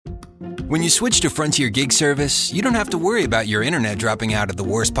When you switch to Frontier Gig Service, you don't have to worry about your internet dropping out at the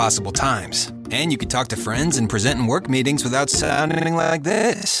worst possible times. And you can talk to friends and present in work meetings without sounding like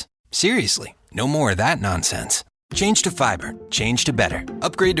this. Seriously, no more of that nonsense. Change to fiber. Change to better.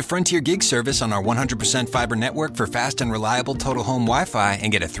 Upgrade to Frontier Gig Service on our 100% fiber network for fast and reliable total home Wi-Fi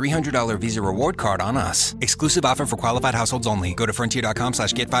and get a $300 Visa reward card on us. Exclusive offer for qualified households only. Go to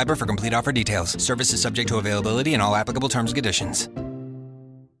frontier.com/getfiber for complete offer details. Service is subject to availability and all applicable terms and conditions.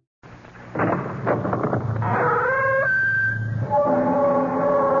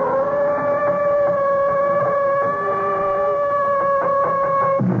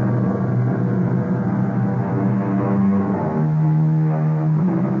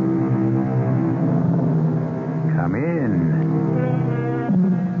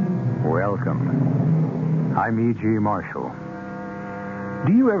 I'm E.G. Marshall.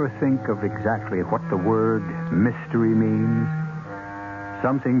 Do you ever think of exactly what the word mystery means?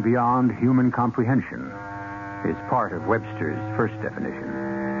 Something beyond human comprehension is part of Webster's first definition.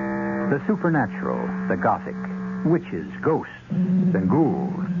 The supernatural, the gothic, witches, ghosts, and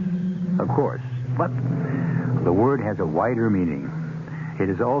ghouls, of course. But the word has a wider meaning. It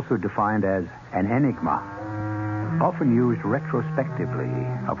is also defined as an enigma, often used retrospectively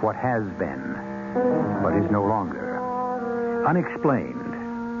of what has been, but is no longer, unexplained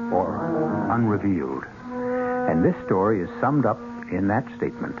or unrevealed. And this story is summed up in that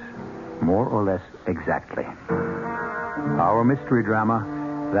statement, more or less exactly. Our mystery drama,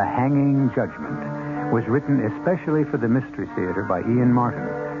 The Hanging Judgment, was written especially for the Mystery Theater by Ian Martin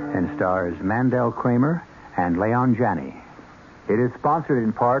and stars Mandel Kramer and Leon Janney. It is sponsored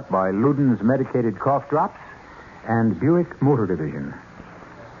in part by Luden's Medicated Cough Drops and Buick Motor Division.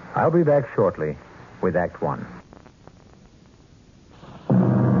 I'll be back shortly with Act One.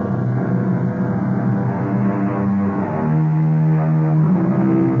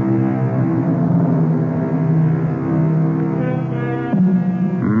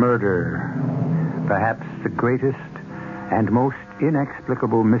 Murder, perhaps the greatest and most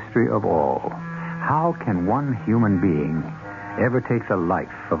inexplicable mystery of all. How can one human being ever take the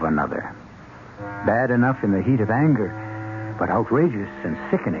life of another? Bad enough in the heat of anger, but outrageous and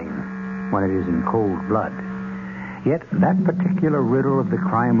sickening when it is in cold blood. Yet that particular riddle of the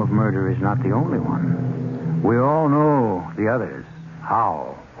crime of murder is not the only one. We all know the others.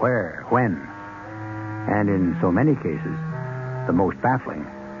 How, where, when. And in so many cases, the most baffling,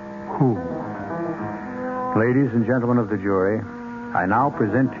 who. Ladies and gentlemen of the jury, I now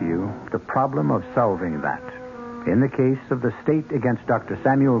present to you the problem of solving that. In the case of the state against Dr.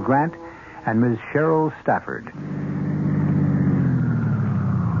 Samuel Grant and Ms. Cheryl Stafford.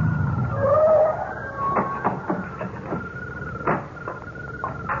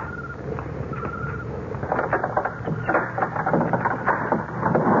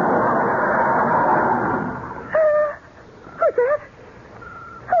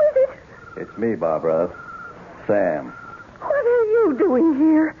 Me, Barbara. Sam. What are you doing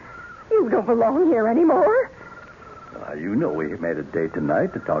here? You don't belong here anymore. You know we made a date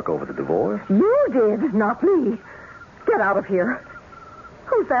tonight to talk over the divorce. You did, not me. Get out of here.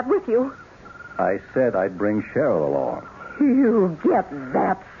 Who's that with you? I said I'd bring Cheryl along. You get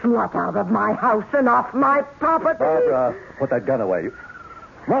that slut out of my house and off my property. Barbara, put that gun away.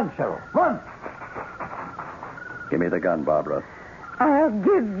 Run, Cheryl, run. Give me the gun, Barbara. I'll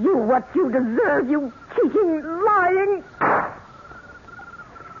give you what you deserve, you cheating, lying...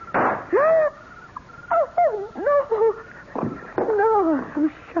 Oh, no. No,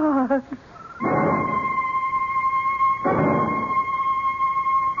 I'm shot.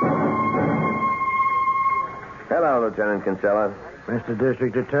 Hello, Lieutenant Kinsella. Mr.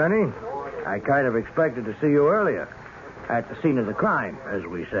 District Attorney, I kind of expected to see you earlier. At the scene of the crime, as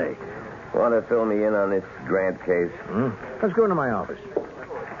we say. Want to fill me in on this Grant case? Let's go into my office.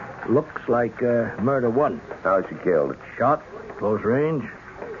 Looks like murder one. How was she killed? Shot, close range,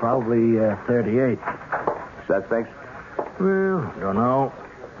 probably 38. Suspects? Well, don't know.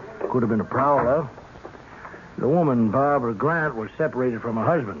 Could have been a prowler. The woman, Barbara Grant, was separated from her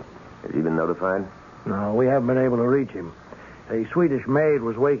husband. Has he been notified? No, we haven't been able to reach him. A Swedish maid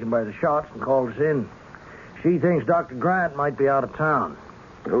was wakened by the shots and called us in. She thinks Dr. Grant might be out of town.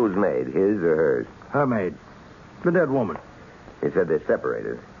 Whose maid, his or hers? Her maid. The dead woman. You said they're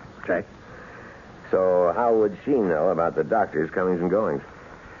separated. Check. So how would she know about the doctor's comings and goings?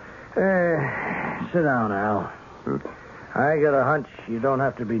 Sit down, Al. I got a hunch you don't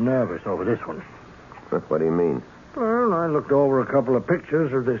have to be nervous over this one. What do you mean? Well, I looked over a couple of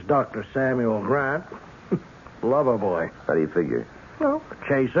pictures of this Dr. Samuel Grant. Lover boy. How do you figure? Well,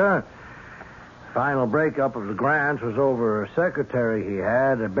 chaser. Final breakup of the Grants was over a secretary he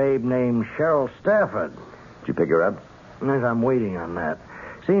had, a babe named Cheryl Stafford. Did you pick her up? Yes, I'm waiting on that.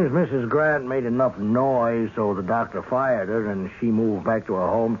 Seems Mrs. Grant made enough noise so the doctor fired her and she moved back to her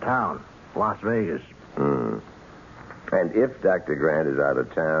hometown, Las Vegas. And if Dr. Grant is out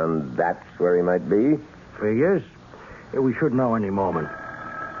of town, that's where he might be? Figures. We should know any moment.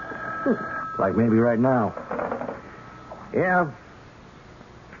 Like maybe right now. Yeah.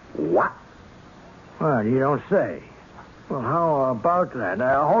 What? Well, you don't say. Well, how about that?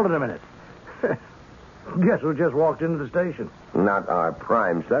 Hold it a minute. Guess who just walked into the station? Not our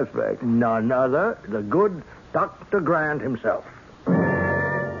prime suspect. None other, the good Dr. Grant himself.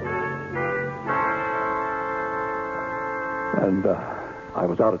 And I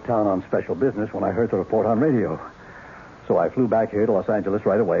was out of town on special business when I heard the report on radio. So I flew back here to Los Angeles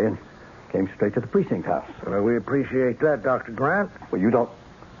right away and came straight to the precinct house. We appreciate that, Dr. Grant. Well,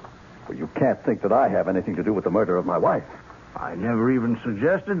 you can't think that I have anything to do with the murder of my wife. I never even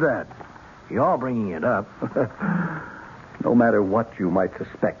suggested that. You're bringing it up. No matter what you might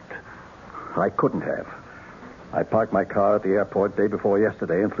suspect, I couldn't have. I parked my car at the airport day before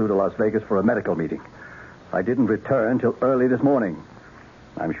yesterday and flew to Las Vegas for a medical meeting. I didn't return till early this morning.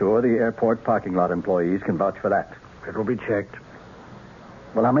 I'm sure the airport parking lot employees can vouch for that. It will be checked.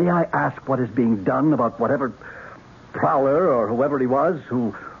 Well, now, may I ask what is being done about whatever prowler or whoever he was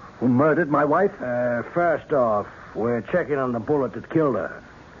who murdered my wife? First off, we're checking on the bullet that killed her.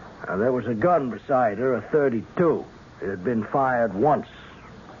 There was a gun beside her, a .32. It had been fired once.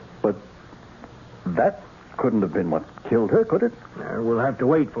 But that couldn't have been what killed her, could it? We'll have to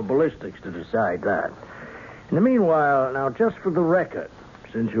wait for ballistics to decide that. In the meanwhile, now, just for the record,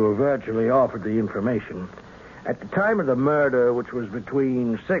 since you were virtually offered the information, at the time of the murder, which was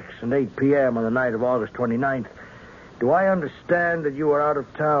between 6 and 8 p.m. on the night of August 29th, do I understand that you were out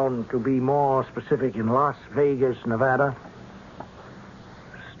of town, to be more specific, in Las Vegas, Nevada?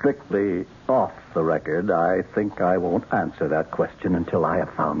 Strictly off the record, I think I won't answer that question until I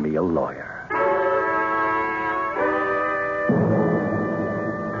have found me a lawyer.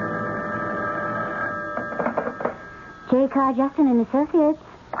 J. Carr, Justin and Associates.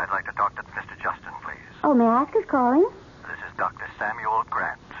 I'd like to talk to Mr. Justin, please. Oh, may I ask who's calling? This is Dr. Samuel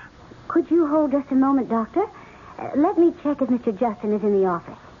Grant. Could you hold just a moment, Doctor? Let me check if Mr. Justin is in the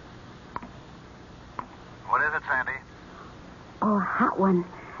office. What is it, Sandy? Oh, a hot one.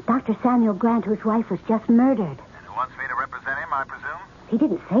 Dr. Samuel Grant, whose wife was just murdered. And who wants me to represent him, I presume? He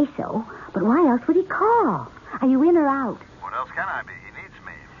didn't say so, but why else would he call? Are you in or out? What else can I be? He needs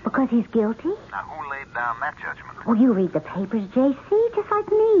me. Because he's guilty? Now, who laid down that judgment? Oh, you read the papers, J.C., just like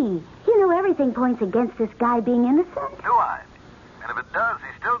me. You know everything points against this guy being innocent. Do I? And if it does,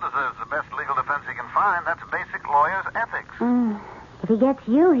 he still deserves the best legal defense he can find. That's basic lawyer's ethics. If he gets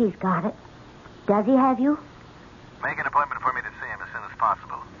you, he's got it. Does he have you? Make an appointment for me to see him as soon as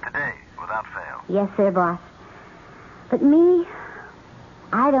possible. Today, without fail. Yes, sir, boss. But me,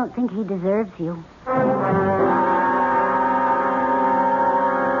 I don't think he deserves you.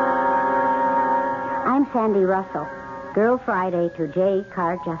 I'm Sandy Russell, Girl Friday to J.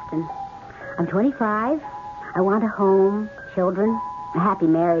 Carr Justin. I'm 25. I want a home, children, a happy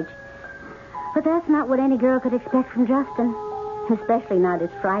marriage. But that's not what any girl could expect from Justin, especially not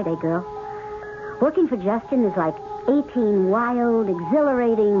his Friday girl. Working for Justin is like 18 wild,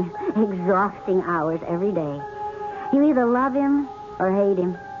 exhilarating, exhausting hours every day. You either love him or hate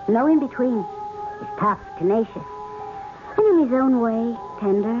him. No in between. He's tough, tenacious, and in his own way,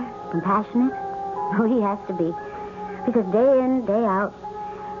 tender, compassionate. Oh, he has to be. Because day in, day out,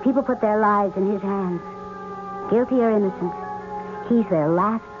 people put their lives in his hands. Guilty or innocent, he's their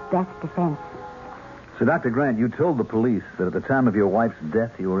last best defense. So, Dr. Grant, you told the police that at the time of your wife's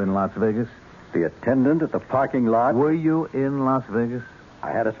death you were in Las Vegas? The attendant at the parking lot. Were you in Las Vegas?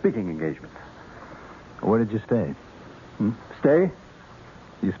 I had a speaking engagement. Where did you stay? Stay?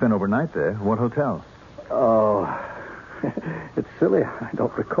 You spent overnight there. What hotel? Oh, it's silly. I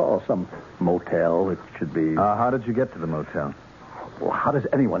don't recall. Some motel. It should be. How did you get to the motel? Well, how does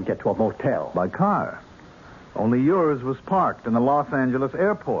anyone get to a motel? By car. Only yours was parked in the Los Angeles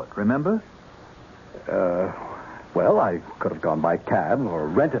airport, remember? Well, I could have gone by cab or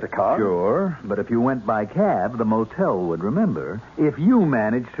rented a car. Sure, but if you went by cab, the motel would remember, if you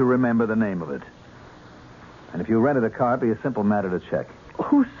managed to remember the name of it. And if you rented a car, it'd be a simple matter to check.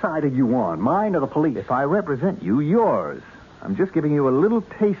 Whose side are you on, mine or the police? If I represent you, yours. I'm just giving you a little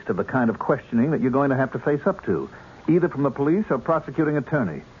taste of the kind of questioning that you're going to have to face up to, either from the police or prosecuting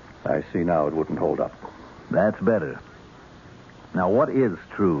attorney. I see now it wouldn't hold up. That's better. Now, what is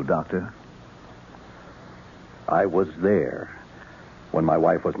true, Doctor? I was there when my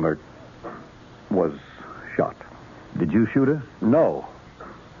wife was murdered. was shot. Did you shoot her? No,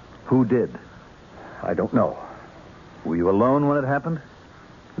 Who did? I don't know. Were you alone when it happened?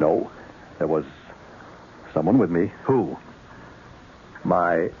 No, there was someone with me. Who?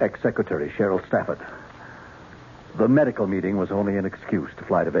 My ex-secretary, Cheryl Stafford. The medical meeting was only an excuse to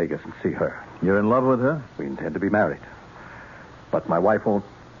fly to Vegas and see her. You're in love with her? We intend to be married. But my wife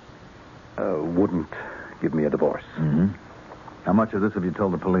wouldn't give me a divorce. Mm-hmm. How much of this have you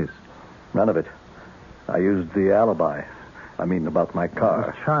told the police? None of it. I used the alibi. About my car.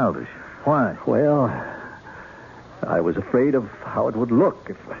 That's childish. Why? Well, I was afraid of how it would look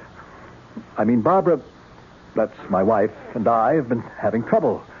if... Barbara, that's my wife, and I have been having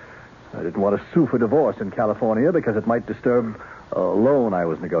trouble. I didn't want to sue for divorce in California because it might disturb a loan I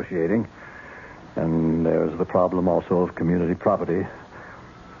was negotiating. And there's the problem also of community property.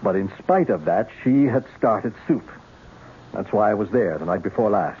 But in spite of that, she had started suit. That's why I was there the night before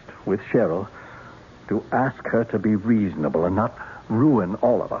last with Cheryl to ask her to be reasonable and not ruin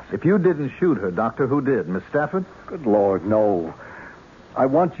all of us. If you didn't shoot her, Doctor, who did? Miss Stafford? Good Lord, no. I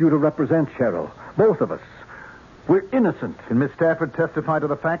want you to represent Cheryl. Both of us. We're innocent. Can Miss Stafford testify to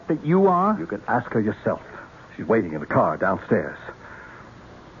the fact that you are? You can ask her yourself. She's waiting in the car downstairs.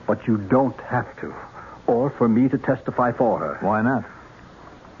 But you don't have to. Or for me to testify for her. Why not?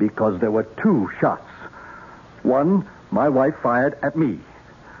 Because there were 2 shots. One, my wife fired at me.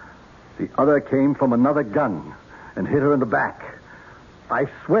 The other came from another gun and hit her in the back. I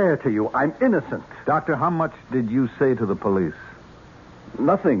swear to you, I'm innocent. Doctor, how much did you say to the police?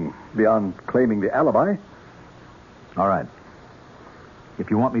 Nothing beyond claiming the alibi. All right. If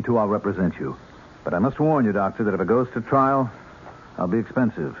you want me to, I'll represent you. But I must warn you, Doctor, that if it goes to trial, I'll be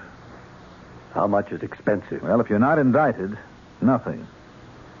expensive. How much is expensive? Well, if you're not indicted, nothing.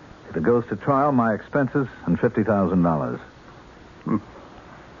 If it goes to trial, my expenses and $50,000.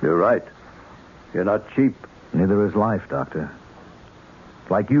 You're right. You're not cheap. Neither is life, Doctor.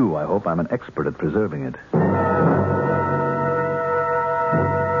 Like you, I hope I'm an expert at preserving it.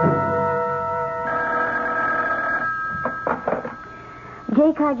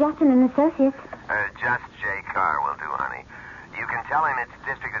 J. Carr Justin and Associates. Just J. Carr will do, honey. You can tell him it's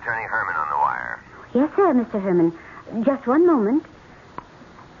District Attorney Herman on the wire. Yes, sir, Mr. Herman. Just one moment.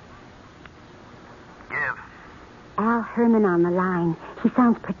 Give. Al Herman on the line. He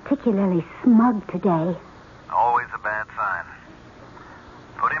sounds particularly smug today. Always a bad sign.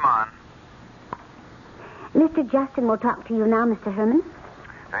 Put him on. Mr. Justin will talk to you now, Mr. Herman.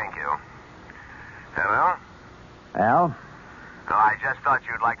 Thank you. Hello? Al? Well, I just thought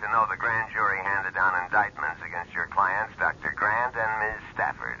you'd like to know the grand jury handed down indictments against your clients, Dr. Grant and Ms.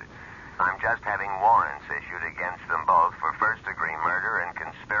 Stafford. I'm just having warrants issued against them both for first-degree murder and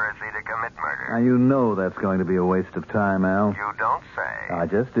conspiracy to commit murder. Now, you know that's going to be a waste of time, Al. You don't say. I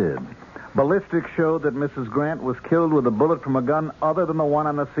just did. Ballistics showed that Mrs. Grant was killed with a bullet from a gun other than the one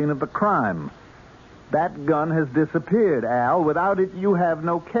on the scene of the crime. That gun has disappeared, Al. Without it, you have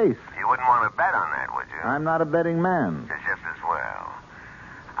no case. You wouldn't want to bet on that, would you? I'm not a betting man. Just as well.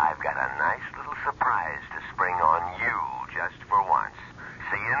 I've got a nice little surprise to spring on you just for once.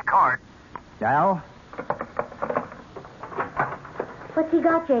 See you in court. Al? What's he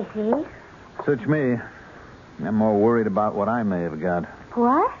got, J.C.? Such me. I'm more worried about what I may have got.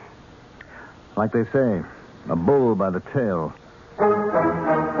 What? Like they say, a bull by the tail.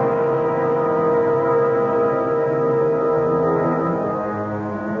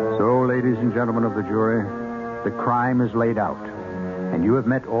 So, ladies and gentlemen of the jury, the crime is laid out, and you have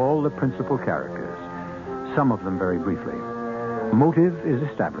met all the principal characters, some of them very briefly. Motive is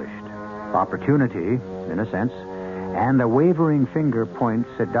established. Opportunity, in a sense, and a wavering finger points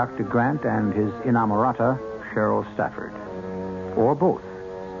at Dr. Grant and his inamorata, Cheryl Stafford. Or both.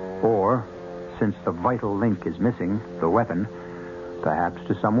 Or, since the vital link is missing, the weapon, perhaps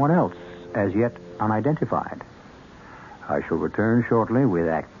to someone else, as yet unidentified. I shall return shortly with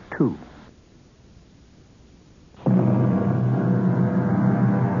Act 2.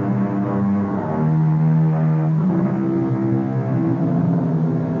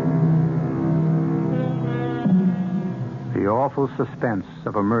 The awful suspense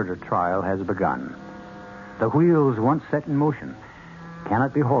of a murder trial has begun. The wheels, once set in motion,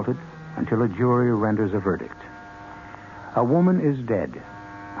 cannot be halted until a jury renders a verdict. A woman is dead,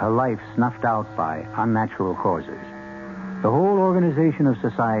 her life snuffed out by unnatural causes. The whole organization of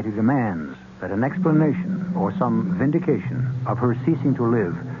society demands that an explanation or some vindication of her ceasing to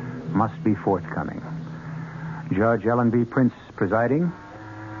live must be forthcoming. Judge Ellen B. Prince presiding.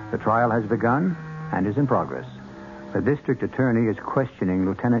 The trial has begun and is in progress. The district attorney is questioning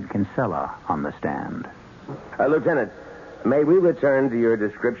Lieutenant Kinsella on the stand. Lieutenant, may we return to your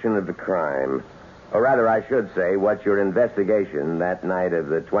description of the crime? Or rather, I should say, what's your investigation that night of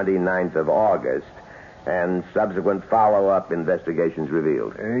the 29th of August and subsequent follow-up investigations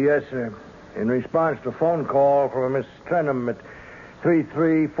revealed? Yes, sir. In response to a phone call from a Miss Trenham at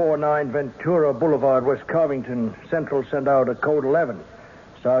 3349 Ventura Boulevard, West Covington, Central sent out a code 11.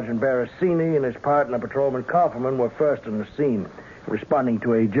 Sergeant Barasini and his partner, Patrolman Kaufman, were first on the scene. Responding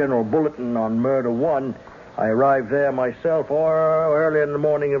to a general bulletin on Murder 1, I arrived there myself early in the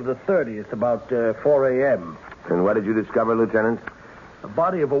morning of the 30th, about 4 a.m. And what did you discover, Lieutenant? The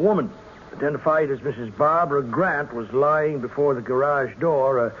body of a woman, identified as Mrs. Barbara Grant, was lying before the garage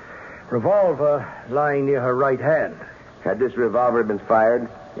door, a revolver lying near her right hand. Had this revolver been fired?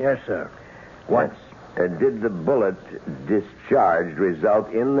 Yes, sir. Once. Did the bullet discharged result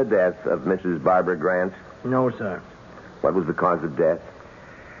in the death of Mrs. Barbara Grant? No, sir. What was the cause of death?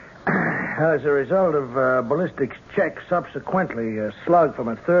 As a result of ballistics check subsequently, a slug from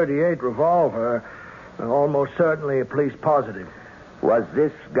a .38 revolver, almost certainly a police positive. Was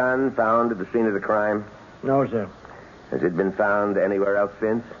this gun found at the scene of the crime? No, sir. Has it been found anywhere else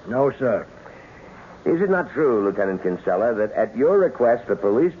since? No, sir. Is it not true, Lieutenant Kinsella, that at your request, the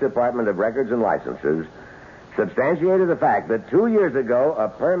Police Department of Records and Licenses substantiated the fact that 2 years ago a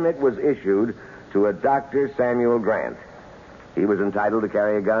permit was issued to a Dr. Samuel Grant? He was entitled to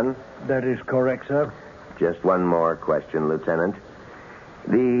carry a gun? That is correct, sir. Just one more question, Lieutenant.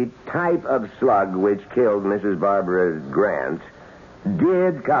 The type of slug which killed Mrs. Barbara Grant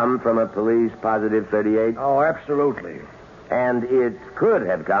did come from a police positive .38? Oh, absolutely. And it could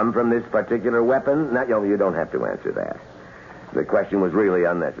have come from this particular weapon? No, you don't have to answer that. The question was really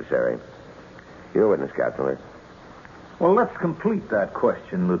unnecessary. Your witness, Counselor. Well, let's complete that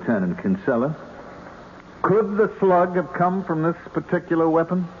question, Lieutenant Kinsella. Could the slug have come from this particular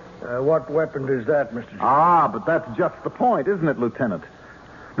weapon? What weapon is that, Mr. Jones? But that's just the point, isn't it, Lieutenant?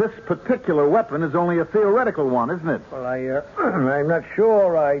 This particular weapon is only a theoretical one, isn't it? Well, I'm not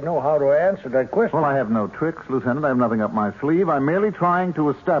sure I know how to answer that question. Well, I have no tricks, Lieutenant. I have nothing up my sleeve. I'm merely trying to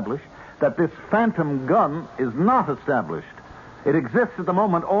establish that this phantom gun is not established. It exists at the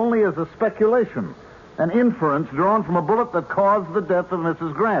moment only as a speculation, an inference drawn from a bullet that caused the death of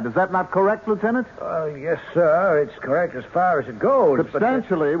Mrs. Grant. Is that not correct, Lieutenant? Yes, sir. It's correct as far as it goes.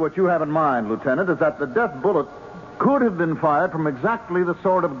 Substantially, what you have in mind, Lieutenant, is that the death bullet could have been fired from exactly the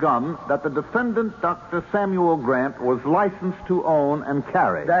sort of gun that the defendant, Dr. Samuel Grant, was licensed to own and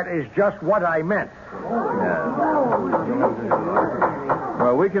carry. That is just what I meant.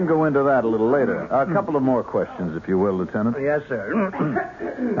 Well, we can go into that a little later. A couple of more questions, if you will, Lieutenant. Yes, sir.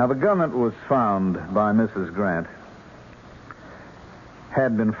 Now, the gun that was found by Mrs. Grant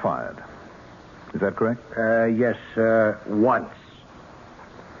had been fired. Is that correct? Yes, sir. Once.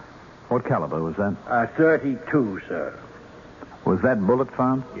 What caliber was that? 32, sir. Was that bullet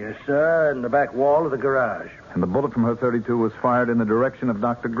found? Yes, sir, in the back wall of the garage. And the bullet from her .32 was fired in the direction of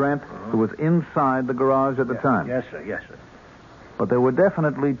Dr. Grant, who was inside the garage at the time? Yes, sir, yes, sir. But there were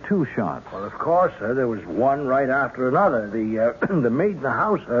definitely two shots. Well, of course, sir. There was one right after another. The maid in the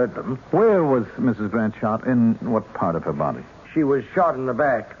house heard them. Where was Mrs. Grant shot? In what part of her body? She was shot in the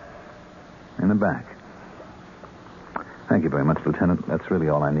back. In the back. Thank you very much, Lieutenant. That's really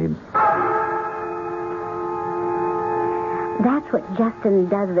all I need. That's what Justin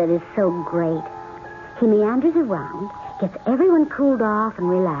does that is so great. He meanders around, gets everyone cooled off and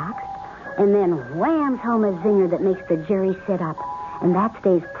relaxed, and then whams home a zinger that makes the jury sit up, and that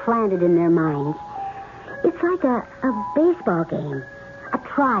stays planted in their minds. It's like a baseball game, a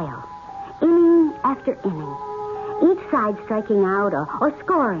trial, inning after inning, each side striking out or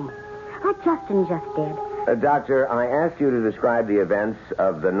scoring, like Justin just did. Doctor, I asked you to describe the events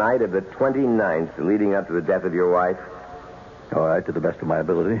of the night of the 29th leading up to the death of your wife. All right, to the best of my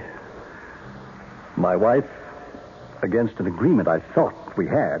ability. My wife, against an agreement I thought we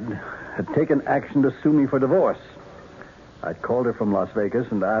had taken action to sue me for divorce. I'd called her from Las Vegas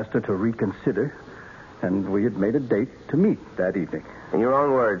and asked her to reconsider, and we had made a date to meet that evening. In your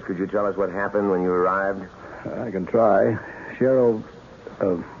own words, could you tell us what happened when you arrived? I can try. Cheryl,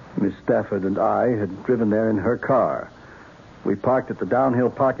 Miss Stafford and I had driven there in her car. We parked at the downhill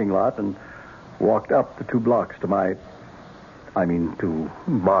parking lot and walked up the 2 blocks to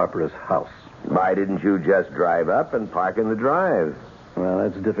Barbara's house. Why didn't you just drive up and park in the drive? Well,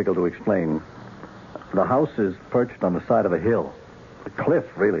 that's difficult to explain. The house is perched on the side of a hill. A cliff,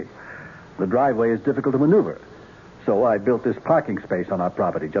 really. The driveway is difficult to maneuver. So I built this parking space on our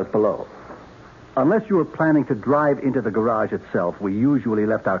property just below. Unless you were planning to drive into the garage itself, we usually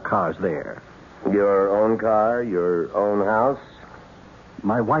left our cars there. Your own car, your own house?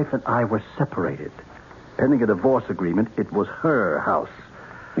 My wife and I were separated. Pending a divorce agreement, it was her house.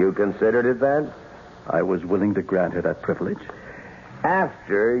 You considered it that? I was willing to grant her that privilege.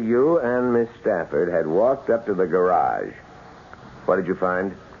 After you and Miss Stafford had walked up to the garage, what did you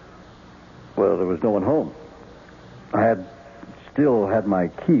find? Well, there was no one home. I still had my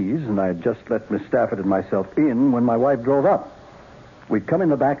keys, and I had just let Miss Stafford and myself in when my wife drove up. We'd come in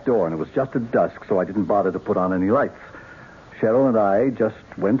the back door, and it was just at dusk, so I didn't bother to put on any lights. Cheryl and I just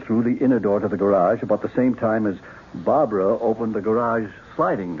went through the inner door to the garage about the same time as Barbara opened the garage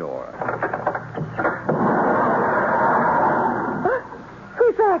sliding door.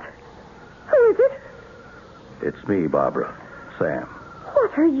 Who's that? Who is it? It's me, Barbara. Sam.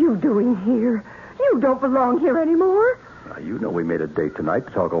 What are you doing here? You don't belong here anymore. Now, you know we made a date tonight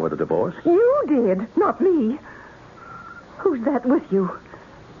to talk over the divorce. You did, not me. Who's that with you?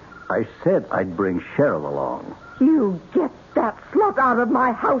 I said I'd bring Cheryl along. You get that slut out of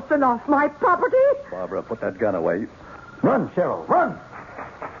my house and off my property? Barbara, put that gun away. Run, Cheryl, run!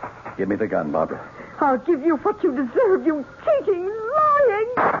 Give me the gun, Barbara. I'll give you what you deserve, you cheating,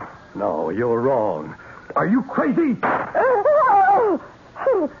 lying... No, you're wrong. Are you crazy? No.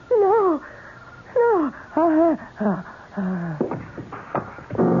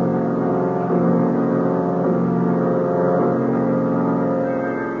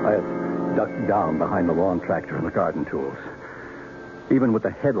 I had ducked down behind the lawn tractor and the garden tools. Even with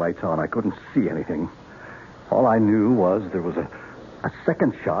the headlights on, I couldn't see anything. All I knew was there was a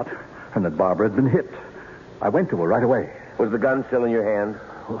second shot and that Barbara had been hit. I went to her right away. Was the gun still in your hand?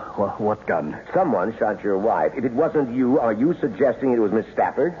 What gun? Someone shot your wife. If it wasn't you, are you suggesting it was Miss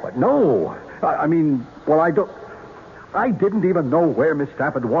Stafford? What? No. I didn't even know where Miss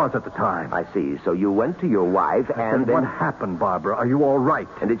Stafford was at the time. I see. So you went to your wife and then... What happened, Barbara? Are you all right?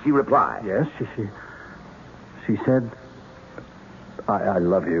 And did she reply? Yes, she said, I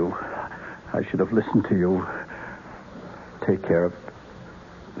love you. I should have listened to you. Take care of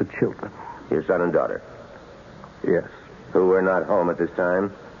the children. Your son and daughter? Yes. Who were not home at this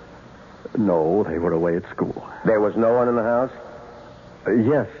time? No, they were away at school. There was no one in the house?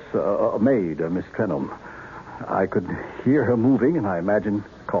 Yes, a maid, Miss Trenholm. I could hear her moving, and I imagined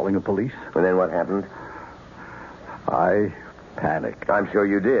calling the police. And then what happened? I panicked. I'm sure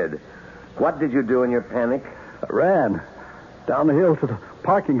you did. What did you do in your panic? I ran down the hill to the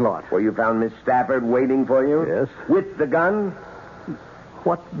parking lot. Where you found Miss Stafford waiting for you? Yes. With the gun?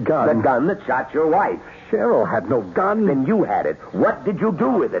 What gun? The gun that shot your wife. Cheryl had no gun. Then you had it. What did you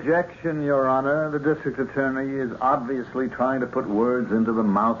do with it? Objection, Your Honor. The district attorney is obviously trying to put words into the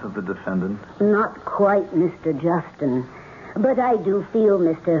mouth of the defendant. Not quite, Mr. Justin. But I do feel,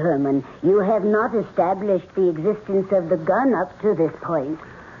 Mr. Herman, you have not established the existence of the gun up to this point.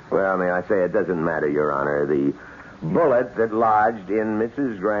 Well, may I say, it doesn't matter, Your Honor. The bullet that lodged in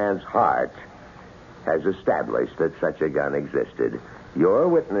Mrs. Grant's heart has established that such a gun existed. You're a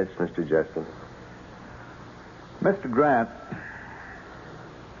witness, Mr. Justin. Mr. Grant.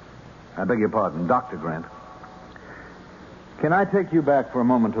 I beg your pardon, Dr. Grant. Can I take you back for a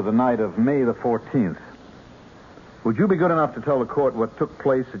moment to the night of May the 14th? Would you be good enough to tell the court what took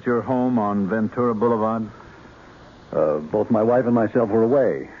place at your home on Ventura Boulevard? Both my wife and myself were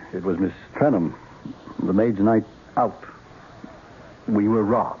away. It was Miss Trenholm, the maid's night out. We were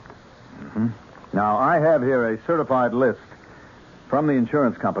robbed. Mm-hmm. Now, I have here a certified list from the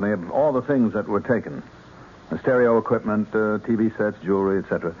insurance company of all the things that were taken. The stereo equipment, TV sets, jewelry,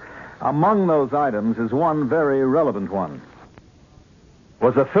 etc. Among those items is one very relevant one.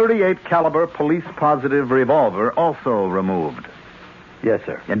 Was a .38 caliber police-positive revolver also removed? Yes,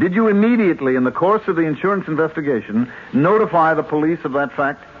 sir. And did you immediately, in the course of the insurance investigation, notify the police of that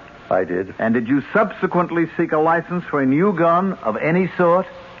fact? I did. And did you subsequently seek a license for a new gun of any sort?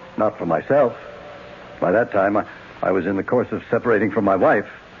 Not for myself. By that time, I was in the course of separating from my wife.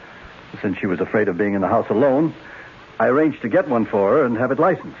 Since she was afraid of being in the house alone, I arranged to get one for her and have it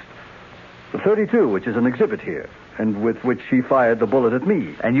licensed. The .32, which is an exhibit here, and with which she fired the bullet at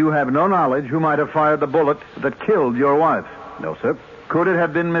me. And you have no knowledge who might have fired the bullet that killed your wife? No, sir. Could it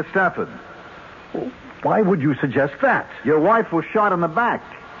have been Miss Stafford? Why would you suggest that? Your wife was shot in the back.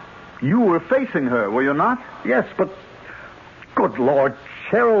 You were facing her, were you not? Yes, but... Good Lord,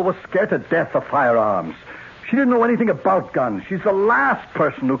 Cheryl was scared to death of firearms. She didn't know anything about guns. She's the last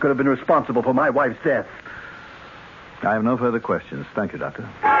person who could have been responsible for my wife's death. I have no further questions. Thank you, Doctor.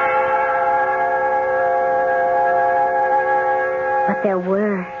 But there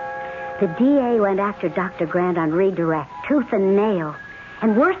were. The DA went after Dr. Grant on redirect, tooth and nail.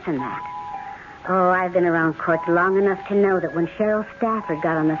 And worse than that. Oh, I've been around courts long enough to know that when Cheryl Stafford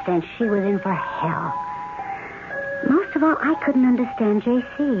got on the stand, she was in for hell. Most of all, I couldn't understand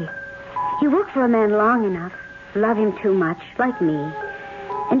J.C. You work for a man long enough, love him too much, like me,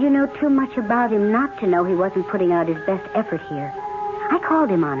 And you know too much about him not to know he wasn't putting out his best effort here. I called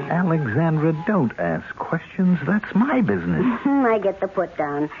him on it. Alexandra, don't ask questions. That's my business. I get the put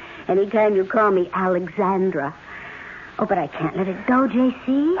down. Anytime you call me Alexandra. Oh, but I can't let it go,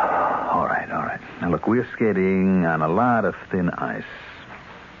 J.C. All right. Now, look, we're skating on a lot of thin ice.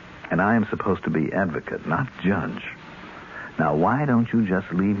 And I am supposed to be advocate, not judge. Now, why don't you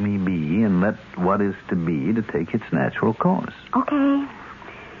just leave me be and let what is to be to take its natural course? Okay.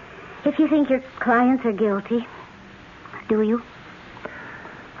 If you think your clients are guilty, do you?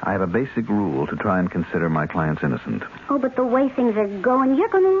 I have a basic rule to try and consider my clients innocent. Oh, but the way things are going, you're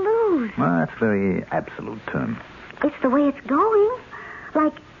going to lose. Well, that's a very absolute term. It's the way it's going.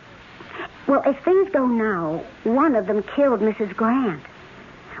 Like, well, if things go now, one of them killed Mrs. Grant.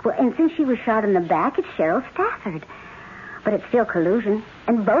 Well, and since she was shot in the back, it's Cheryl Stafford. But it's still collusion,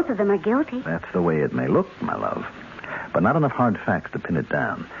 and both of them are guilty. That's the way it may look, my love. But not enough hard facts to pin it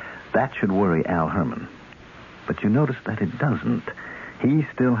down. That should worry Al Herman. But you notice that it doesn't. He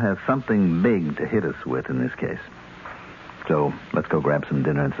still has something big to hit us with in this case. So, let's go grab some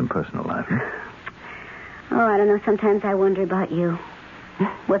dinner and some personal life. Oh, I don't know. Sometimes I wonder about you.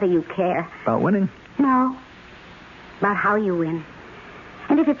 Whether you care. About winning? No. About how you win.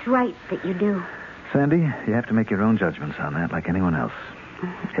 And if it's right that you do. Sandy, you have to make your own judgments on that like anyone else.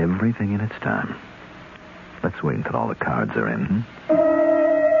 Everything in its time. Let's wait until all the cards are in.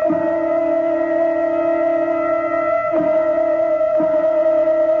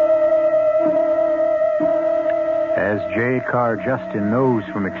 As J. Carr Justin knows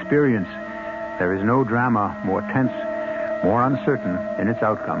from experience, there is no drama more tense, more uncertain in its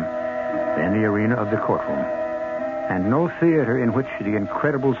outcome than the arena of the courtroom. And no theater in which the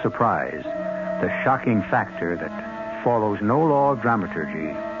incredible surprise, the shocking factor that follows no law of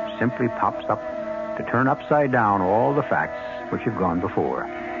dramaturgy, simply pops up to turn upside down all the facts which have gone before.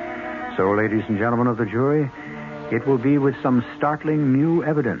 So, ladies and gentlemen of the jury, it will be with some startling new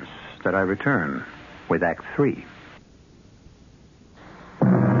evidence that I return with Act 3.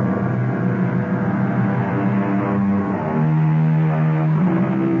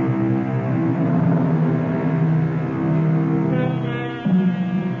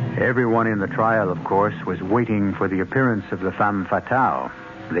 Everyone in the trial, of course, was waiting for the appearance of the femme fatale,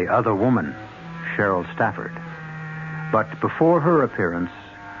 the other woman, Cheryl Stafford. But before her appearance,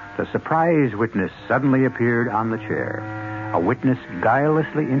 the surprise witness suddenly appeared on the chair, a witness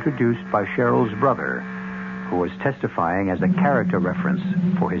guilelessly introduced by Cheryl's brother, who was testifying as a character reference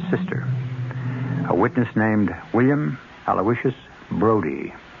for his sister. A witness named William Aloysius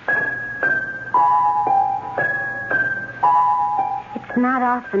Brody. It's not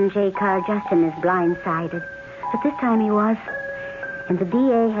often J. Carr Justin is blindsided, but this time he was. And the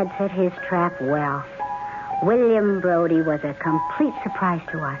DA had set his trap well. William Brody was a complete surprise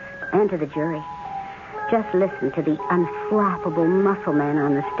to us and to the jury. Just listen to the unflappable muscle man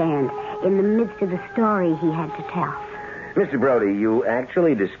on the stand in the midst of the story he had to tell. Mr. Brody, you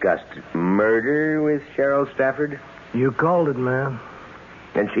actually discussed murder with Cheryl Stafford? You called it, man.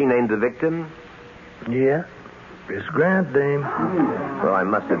 And she named the victim? Yeah. Miss Grant, dame. Well, I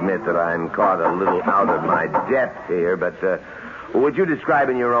must admit that I'm caught a little out of my depth here, but would you describe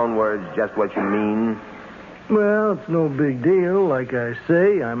in your own words just what you mean? Well, it's no big deal. Like I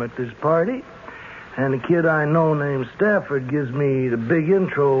say, I'm at this party, and a kid I know named Stafford gives me the big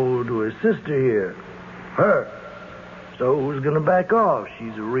intro to his sister here. Her. So who's going to back off?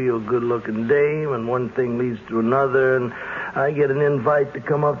 She's a real good-looking dame, and one thing leads to another, and I get an invite to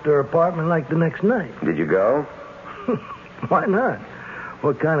come up to her apartment like the next night. Did you go? Why not?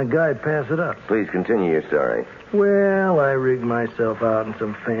 What kind of guy pass it up? Please continue your story. Well, I rigged myself out in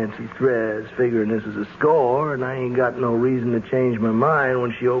some fancy threads, figuring this is a score, and I ain't got no reason to change my mind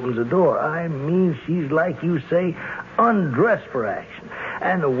when she opens the door. I mean, she's like you say, undressed for action.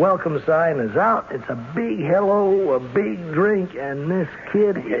 And the welcome sign is out. It's a big hello, a big drink, and this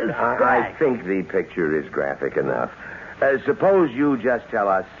kid is I think the picture is graphic enough. Suppose you just tell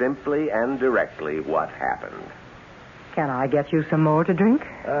us simply and directly what happened. Can I get you some more to drink?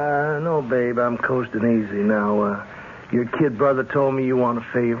 No, babe, I'm coasting easy now. Your kid brother told me you want a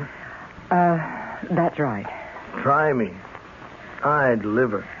favor. That's right. Try me. I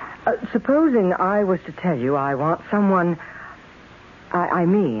deliver. Supposing I was to tell you I want someone... I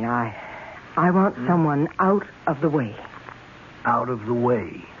want someone out of the way. Out of the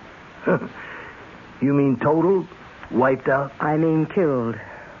way? You mean total? Wiped out? I mean killed.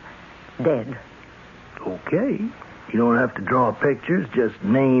 Dead. Okay. You don't have to draw pictures, just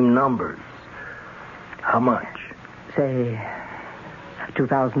name numbers. How much? Say,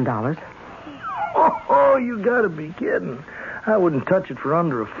 $2,000. Oh, you gotta be kidding. I wouldn't touch it for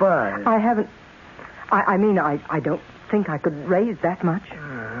under a 5. I haven't... I don't think I could raise that much.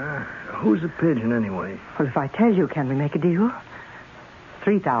 Who's a pigeon, anyway? Well, if I tell you, can we make a deal?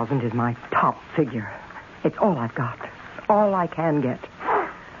 3,000 is my top figure. It's all I've got. All I can get.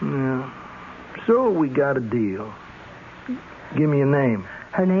 Yeah. So we got a deal. Give me a name.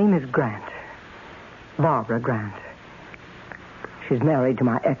 Her name is Grant. Barbara Grant. She's married to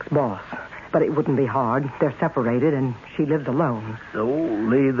my ex-boss. But it wouldn't be hard. They're separated, and she lives alone. So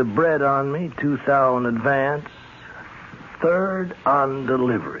lay the bread on me, 2,000 advance, third on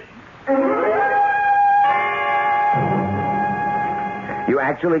delivery. You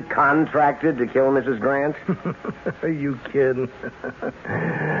actually contracted to kill Mrs. Grant? Are you kidding?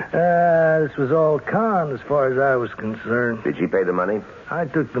 This was all con as far as I was concerned. Did she pay the money? I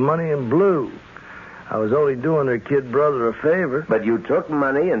took the money and blew. I was only doing her kid brother a favor. But you took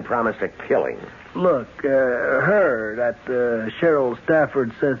money and promised a killing. Look, Cheryl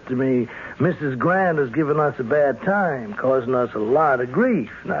Stafford says to me, Mrs. Grant has given us a bad time, causing us a lot of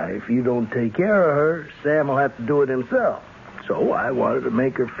grief. Now, if you don't take care of her, Sam will have to do it himself. So I wanted to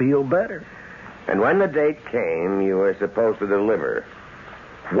make her feel better. And when the date came, you were supposed to deliver.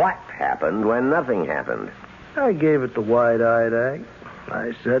 What happened when nothing happened? I gave it the wide-eyed act.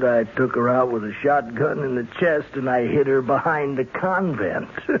 I said I took her out with a shotgun in the chest and I hid her behind the convent.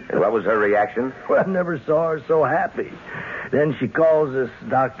 And what was her reaction? Well, I never saw her so happy. Then she calls this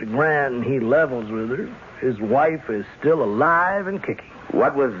Dr. Grant and he levels with her. His wife is still alive and kicking.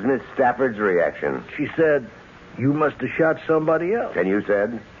 What was Miss Stafford's reaction? She said, you must have shot somebody else. And you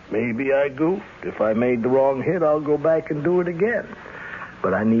said? Maybe I goofed. If I made the wrong hit, I'll go back and do it again.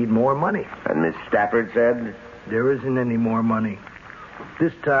 But I need more money. And Miss Stafford said? There isn't any more money.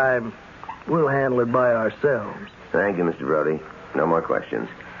 This time, we'll handle it by ourselves. Thank you, Mr. Brody. No more questions.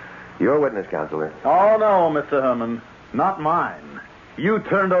 Your witness, counselor. Oh, no, Mr. Herman. Not mine. You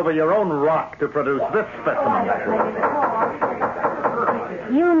turned over your own rock to produce this specimen.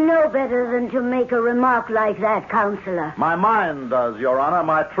 You know better than to make a remark like that, Counselor. My mind does, Your Honor.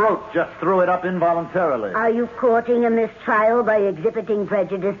 My throat just threw it up involuntarily. Are you courting a mistrial by exhibiting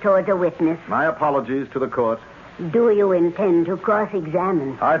prejudice towards a witness? My apologies to the court. Do you intend to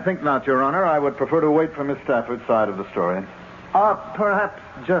cross-examine? I think not, Your Honor. I would prefer to wait for Miss Stafford's side of the story. Perhaps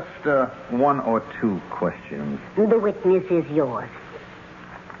just one or two questions. The witness is yours.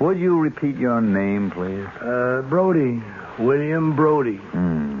 Would you repeat your name, please? Brody. William Brody.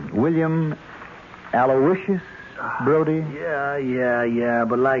 William Aloysius Brody? Yeah.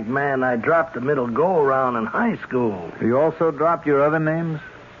 But like, man, I dropped the middle go-around in high school. You also dropped your other names?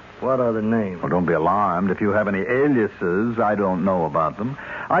 What other name? Well, don't be alarmed. If you have any aliases, I don't know about them.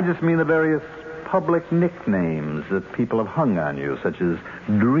 I just mean the various public nicknames that people have hung on you, such as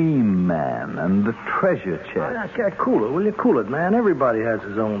Dream Man and the Treasure Chest. Cool it, will you? Cool it, man. Everybody has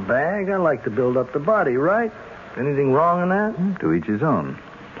his own bag. I like to build up the body, right? Anything wrong in that? To each his own.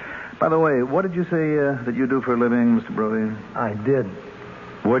 By the way, what did you say that you do for a living, Mr. Brody? I did.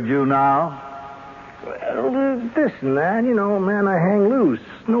 Would you now? Well, this and that, you know, man, I hang loose.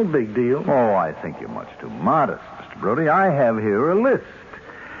 No big deal. Oh, I think you're much too modest, Mr. Brody. I have here a list.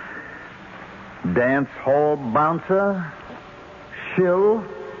 Dance hall bouncer, shill,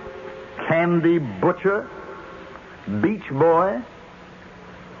 candy butcher, beach boy.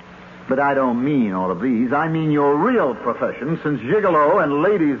 But I don't mean all of these. I mean your real profession, since gigolo and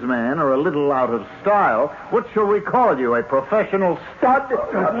ladies' man are a little out of style. What shall we call you, a professional stud?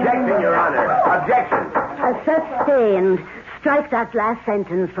 Objection, Your Honor. Objection. Sir, stay and strike that last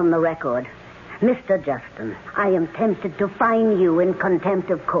sentence from the record. Mr. Justin, I am tempted to fine you in contempt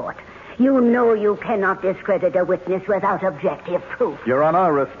of court. You know you cannot discredit a witness without objective proof. Your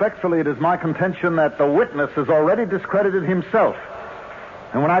Honor, respectfully, it is my contention that the witness has already discredited himself.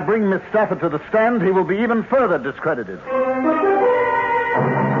 And when I bring Miss Stafford to the stand, he will be even further discredited.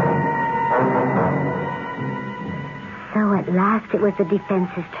 So at last it was the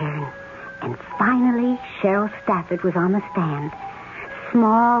defense's turn. And finally, Cheryl Stafford was on the stand.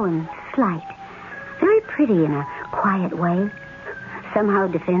 Small and slight. Very pretty in a quiet way. Somehow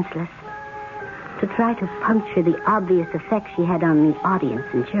defenseless. To try to puncture the obvious effect she had on the audience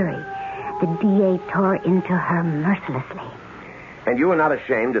and jury, the DA tore into her mercilessly. And you were not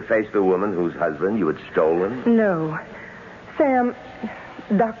ashamed to face the woman whose husband you had stolen? No. Sam,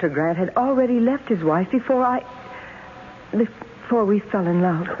 Dr. Grant had already left his wife before we fell in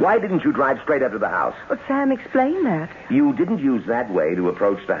love. Why didn't you drive straight up to the house? But Sam explained that. You didn't use that way to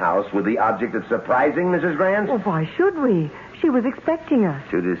approach the house with the object of surprising Mrs. Grant? Well, why should we? She was expecting us.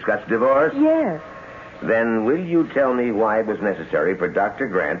 To discuss divorce? Yes. Then will you tell me why it was necessary for Dr.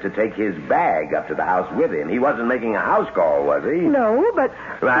 Grant to take his bag up to the house with him? He wasn't making a house call, was he? No, but...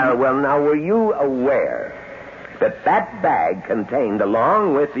 Well, now, were you aware that that bag contained,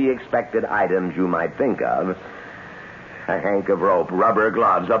 along with the expected items you might think of, a hank of rope, rubber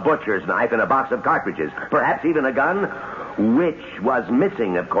gloves, a butcher's knife, and a box of cartridges, perhaps even a gun, which was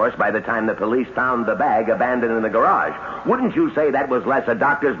missing, of course, by the time the police found the bag abandoned in the garage? Wouldn't you say that was less a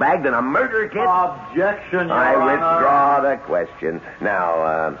doctor's bag than a murder kit? Objection, Your I Honor. withdraw the question.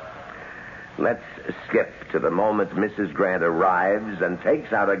 Now, let's skip to the moment Mrs. Grant arrives and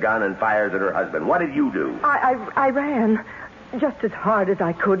takes out a gun and fires at her husband. What did you do? I ran just as hard as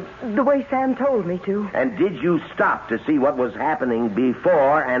I could, the way Sam told me to. And did you stop to see what was happening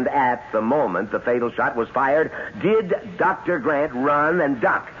before and at the moment the fatal shot was fired? Did Dr. Grant run and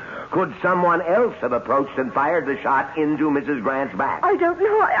duck? Could someone else have approached and fired the shot into Mrs. Grant's back? I don't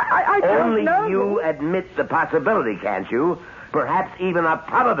know. I don't Only know. you admit the possibility, can't you? Perhaps even a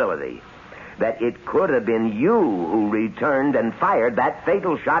probability that it could have been you who returned and fired that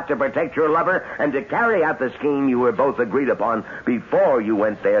fatal shot to protect your lover and to carry out the scheme you were both agreed upon before you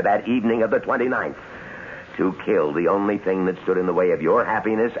went there that evening of the 29th. To kill the only thing that stood in the way of your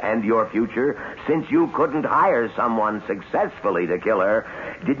happiness and your future, since you couldn't hire someone successfully to kill her.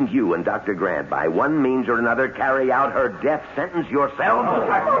 Didn't you and Dr. Grant, by one means or another, carry out her death sentence yourselves?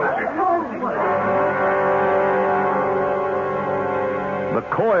 The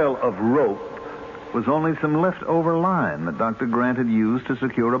coil of rope was only some leftover line that Dr. Grant had used to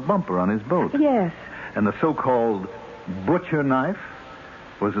secure a bumper on his boat. Yes. And the so-called butcher knife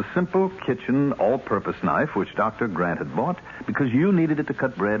was a simple kitchen all-purpose knife which Dr. Grant had bought because you needed it to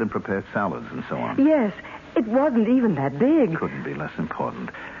cut bread and prepare salads and so on. Yes. It wasn't even that big. Couldn't be less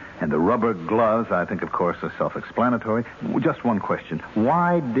important. And the rubber gloves, I think, of course, are self-explanatory. Just one question.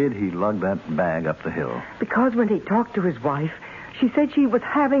 Why did he lug that bag up the hill? Because when he talked to his wife, she said she was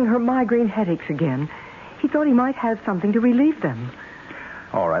having her migraine headaches again. He thought he might have something to relieve them.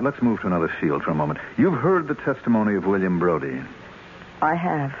 All right, let's move to another field for a moment. You've heard the testimony of William Brody. I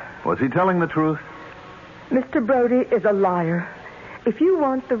have. Was he telling the truth? Mr. Brody is a liar. If you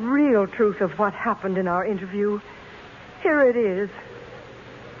want the real truth of what happened in our interview, here it is.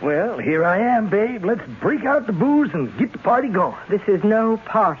 Well, here I am, babe. Let's break out the booze and get the party going. This is no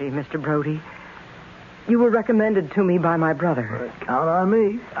party, Mr. Brody. You were recommended to me by my brother. Count on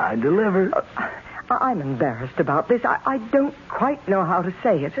me. I deliver. I'm embarrassed about this. I don't quite know how to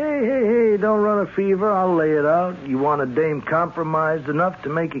say it. Hey, don't run a fever. I'll lay it out. You want a dame compromised enough to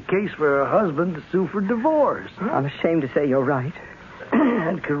make a case for her husband to sue for divorce. Huh? I'm ashamed to say you're right.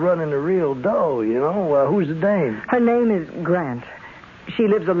 That could run into real dough, you know. Who's the dame? Her name is Grant. She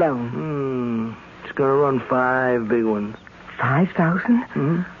lives alone. It's going to run 5 big ones. 5,000?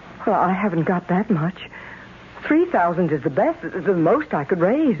 Mm-hmm. Well, I haven't got that much. 3,000 is the best. It's the most I could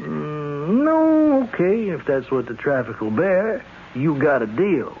raise. No, okay. If that's what the traffic will bear, you got a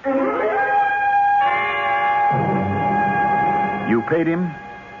deal. You paid him?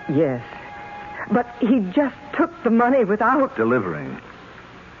 Yes. But he just took the money without... Delivering.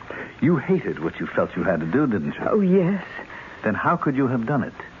 You hated what you felt you had to do, didn't you? Oh, yes. Then how could you have done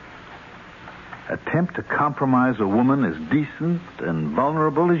it? Attempt to compromise a woman as decent and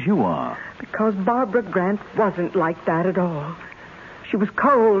vulnerable as you are. Because Barbara Grant wasn't like that at all. She was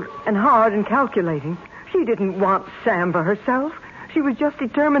cold and hard and calculating. She didn't want Sam for herself. She was just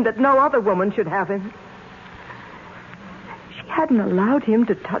determined that no other woman should have him. She hadn't allowed him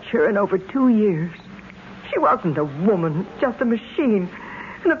to touch her in over 2 years. She wasn't a woman, just a machine.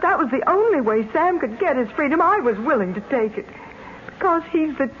 And if that was the only way Sam could get his freedom, I was willing to take it. Because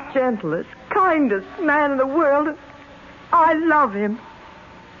he's the gentlest, kindest man in the world. And I love him.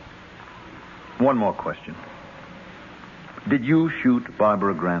 One more question. Did you shoot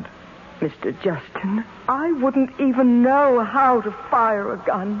Barbara Grant? Mr. Justin, I wouldn't even know how to fire a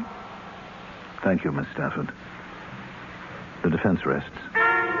gun. Thank you, Miss Stafford. The defense rests.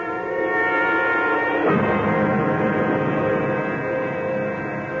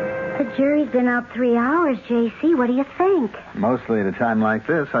 The jury's been out 3 hours, J.C. What do you think? Mostly at a time like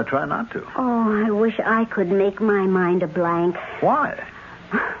this, I try not to. Oh, I wish I could make my mind a blank. Why?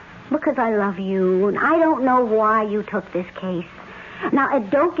 Because I love you, and I don't know why you took this case. Now,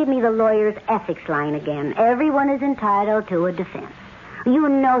 don't give me the lawyer's ethics line again. Everyone is entitled to a defense. You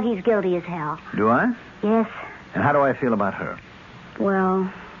know he's guilty as hell. Do I? Yes. And how do I feel about her?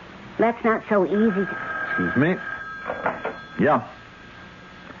 Well, that's not so easy. Excuse me. Yeah.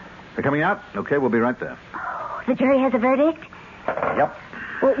 They're coming out? Okay, we'll be right there. Oh, the jury has a verdict? Yep.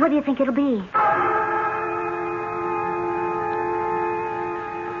 Well, what do you think it'll be?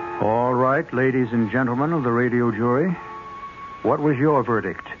 All right, ladies and gentlemen of the radio jury, what was your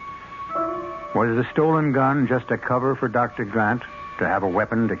verdict? Was the stolen gun just a cover for Dr. Grant to have a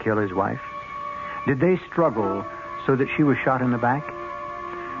weapon to kill his wife? Did they struggle so that she was shot in the back?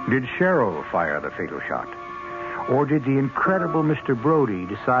 Did Cheryl fire the fatal shot? Or did the incredible Mr. Brody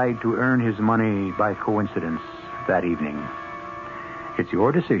decide to earn his money by coincidence that evening? It's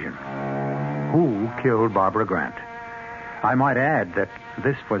your decision. Who killed Barbara Grant? I might add that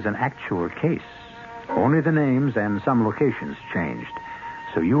this was an actual case. Only the names and some locations changed.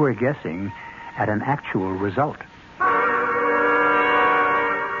 So you were guessing at an actual result.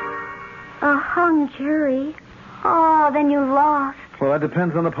 A hung jury. Oh, then you lost. Well, that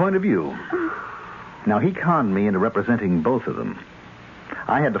depends on the point of view. Now, he conned me into representing both of them.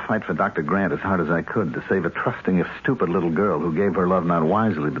 I had to fight for Dr. Grant as hard as I could to save a trusting, if stupid little girl who gave her love not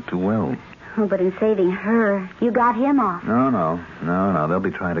wisely but too well. Oh, but in saving her, you got him off. No. They'll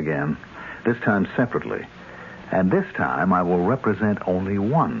be tried again. This time separately. And this time I will represent only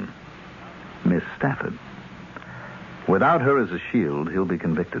one. Miss Stafford. Without her as a shield, he'll be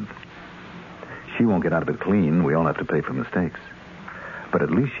convicted. She won't get out of it clean. We all have to pay for mistakes. But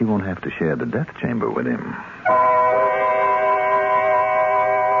at least she won't have to share the death chamber with him.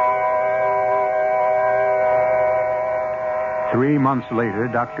 Three months later,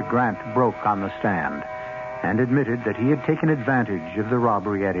 Dr. Grant broke on the stand and admitted that he had taken advantage of the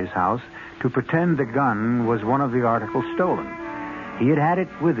robbery at his house to pretend the gun was one of the articles stolen. He had it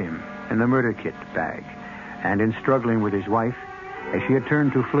with him in the murder kit bag, and in struggling with his wife, as she had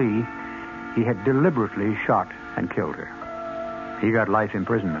turned to flee, he had deliberately shot and killed her. He got life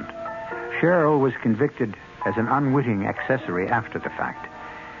imprisonment. Cheryl was convicted as an unwitting accessory after the fact.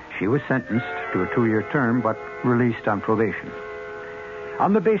 She was sentenced to a 2-year term, but released on probation.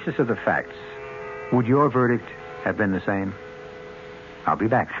 On the basis of the facts, would your verdict have been the same? I'll be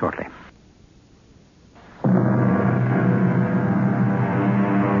back shortly.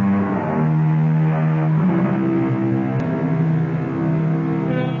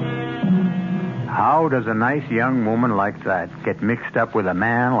 How does a nice young woman like that get mixed up with a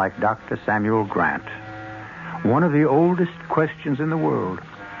man like Dr. Samuel Grant? One of the oldest questions in the world,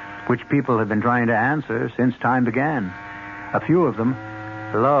 which people have been trying to answer since time began. A few of them,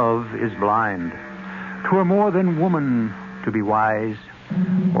 love is blind. 'Twere more than woman to be wise,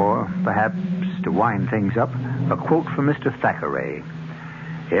 or perhaps to wind things up, a quote from Mr. Thackeray.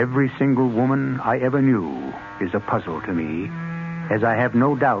 Every single woman I ever knew is a puzzle to me, as I have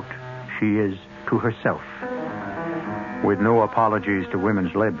no doubt she is to herself. With no apologies to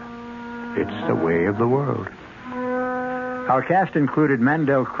women's lib. It's the way of the world. Our cast included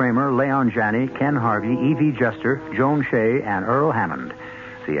Mandel Kramer, Leon Janney, Ken Harvey, Evie Juster, Joan Shea, and Earl Hammond.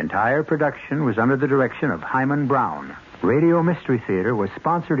 The entire production was under the direction of Hyman Brown. Radio Mystery Theater was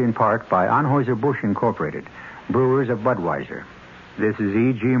sponsored in part by Anheuser-Busch Incorporated, brewers of Budweiser. This is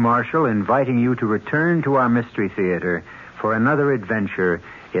E.G. Marshall inviting you to return to our Mystery Theater for another adventure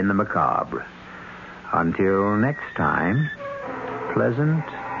in the macabre. Until next time, pleasant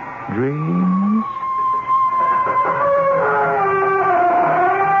dreams.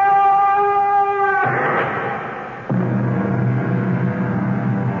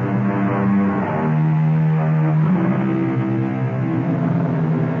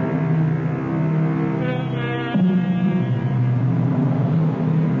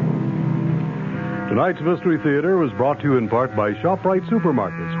 Tonight's Mystery Theater was brought to you in part by ShopRite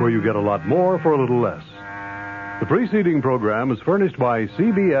Supermarkets, where you get a lot more for a little less. The preceding program is furnished by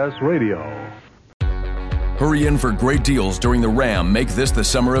CBS Radio. Hurry in for great deals during the RAM Make This the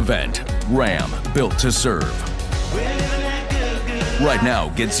Summer event. RAM, built to serve. Right now,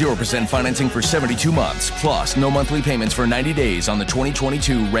 get 0% financing for 72 months, plus no monthly payments for 90 days on the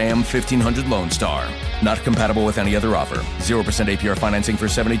 2022 Ram 1500 Lone Star. Not compatible with any other offer. 0% APR financing for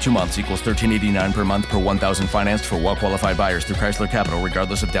 72 months equals $13.89 per month per 1,000 financed for well-qualified buyers through Chrysler Capital,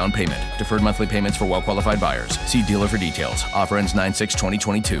 regardless of down payment. Deferred monthly payments for well-qualified buyers. See dealer for details. Offer ends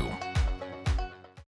 9/6/2022.